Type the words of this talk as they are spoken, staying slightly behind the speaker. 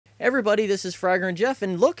Hey everybody, this is Fragger and Jeff,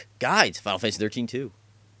 and look, guides, Final Fantasy XIII-2.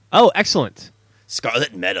 Oh, excellent.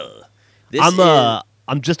 Scarlet Medal.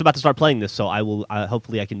 I'm just about to start playing this, so I will.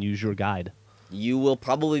 Hopefully, I can use your guide. You will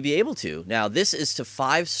probably be able to. Now, this is to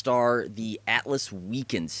 5-star the Atlas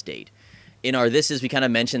Weakened state. In our we kind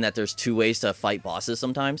of mentioned that there's 2 ways to fight bosses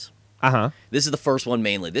sometimes. Uh-huh. This is the first one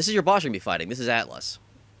mainly. This is your boss you're going to be fighting. This is Atlas.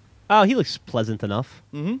 Oh, he looks pleasant enough.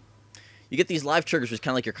 Mm-hmm. You get these live triggers, which is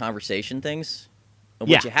kind of like your conversation things. And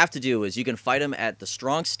what you have to do is you can fight him at the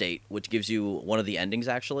strong state, which gives you one of the endings,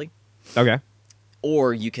 actually. Okay.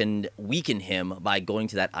 Or you can weaken him by going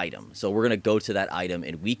to that item. So we're going to go to that item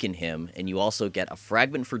and weaken him, and you also get a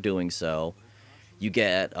fragment for doing so. You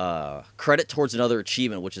get credit towards another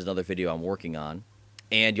achievement, which is another video I'm working on.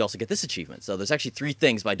 And you also get this achievement. So there's actually 3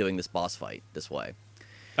 things by doing this boss fight this way.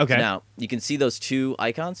 Okay. So now, you can see those 2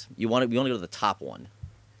 icons. We want to go to the top one.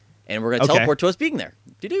 And we're going to teleport to us being there.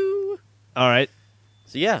 Doo-doo! All right.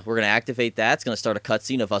 So yeah, we're going to activate that. It's going to start a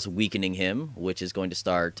cutscene of us weakening him, which is going to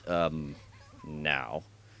start now.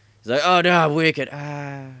 He's like, oh no, I'm wicked.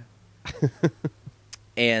 Ah.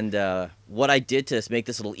 And what I did to make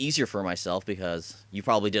this a little easier for myself, because you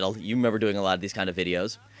probably you remember doing a lot of these kind of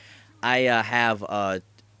videos, I have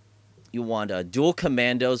you want dual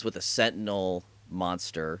commandos with a sentinel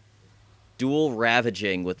monster, dual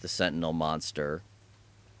ravaging with the sentinel monster,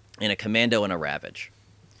 and a commando and a ravage.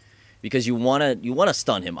 Because you want to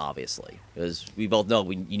stun him, obviously, because we both know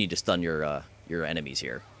you need to stun your enemies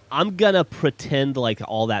here. I'm gonna pretend like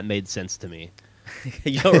all that made sense to me.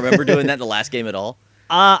 You don't remember doing that in the last game at all?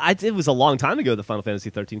 It was a long time ago the Final Fantasy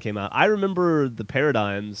XIII came out. I remember the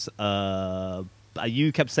paradigms.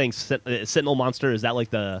 You kept saying Sentinel monster. Is that like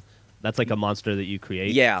that's like a monster that you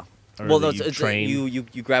create? Yeah. Or well, that no, you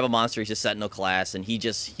grab a monster. He's a Sentinel class, and he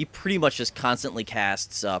pretty much just constantly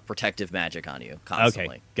casts protective magic on you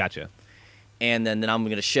constantly. Okay, gotcha. And then I'm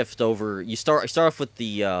going to shift over. You start off with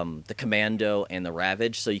the commando and the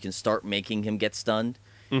ravage, so you can start making him get stunned.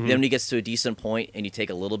 Mm-hmm. Then when he gets to a decent point and you take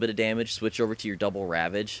a little bit of damage, switch over to your double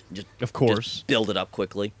ravage. Just build it up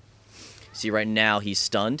quickly. See, right now he's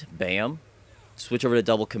stunned. Bam. Switch over to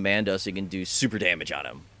double commando so you can do super damage on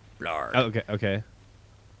him. Blarg. Oh, okay.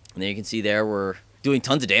 And then you can see there we're doing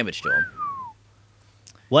tons of damage to him.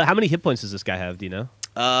 Well, how many hit points does this guy have? Do you know?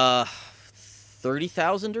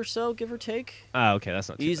 30,000 or so, give or take. Oh, okay, that's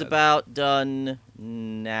not too bad. He's about done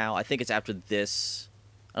now. I think it's after this.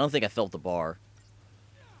 I don't think I felt the bar.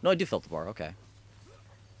 No, I do felt the bar. Okay.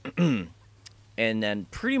 And then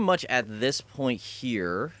pretty much at this point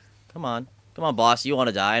here, come on, boss, you want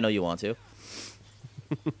to die? I know you want to.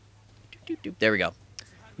 There we go.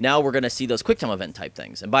 Now we're gonna see those QuickTime event type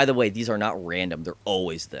things. And by the way, these are not random; they're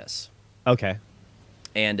always this. Okay.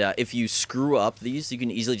 And if you screw up these, you can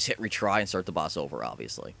easily just hit retry and start the boss over,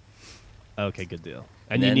 obviously. Okay, good deal.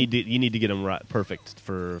 And you need to get them right, perfect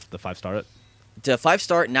for the 5-star it? To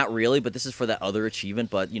 5-star, not really, but this is for that other achievement.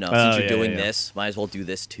 But, since you're doing this, might as well do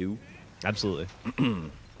this too. Absolutely.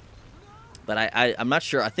 But I'm not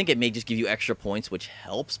sure. I think it may just give you extra points, which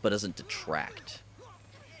helps, but doesn't detract.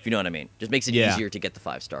 If you know what I mean. Just makes it easier to get the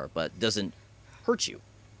 5-star, but doesn't hurt you.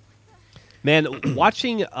 Man,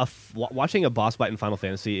 watching a boss fight in Final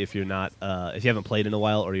Fantasy, if you haven't played in a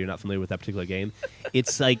while or you're not familiar with that particular game,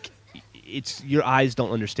 it's like your eyes don't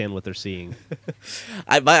understand what they're seeing.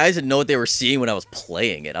 My eyes didn't know what they were seeing when I was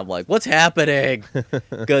playing it. I'm like, what's happening?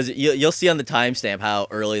 Because you'll see on the timestamp how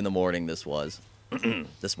early in the morning this was.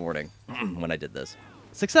 This morning when I did this.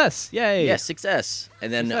 Success! Yay! Yeah, success.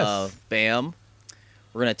 And then, bam,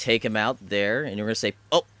 we're gonna take him out there, and you're gonna say,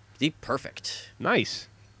 "Oh, perfect." Nice.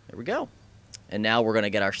 There we go. And now we're going to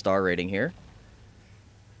get our star rating here.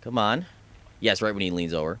 Come on. Yes, right when he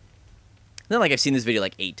leans over. Then, I've seen this video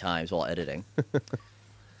like 8 times while editing.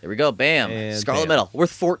 There we go. Bam. And Scarlet Medal.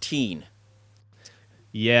 Worth 14.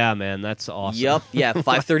 Yeah, man. That's awesome. Yup. Yeah,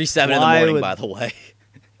 5:37 in the morning, by the way.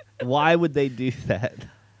 Why would they do that?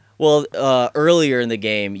 Well, earlier in the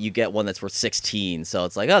game, you get one that's worth 16. So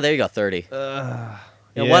it's like, oh, there you go, 30.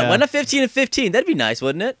 Why not 15 and 15? That'd be nice,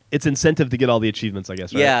 wouldn't it? It's incentive to get all the achievements, I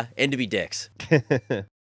guess, right? Yeah, and to be dicks.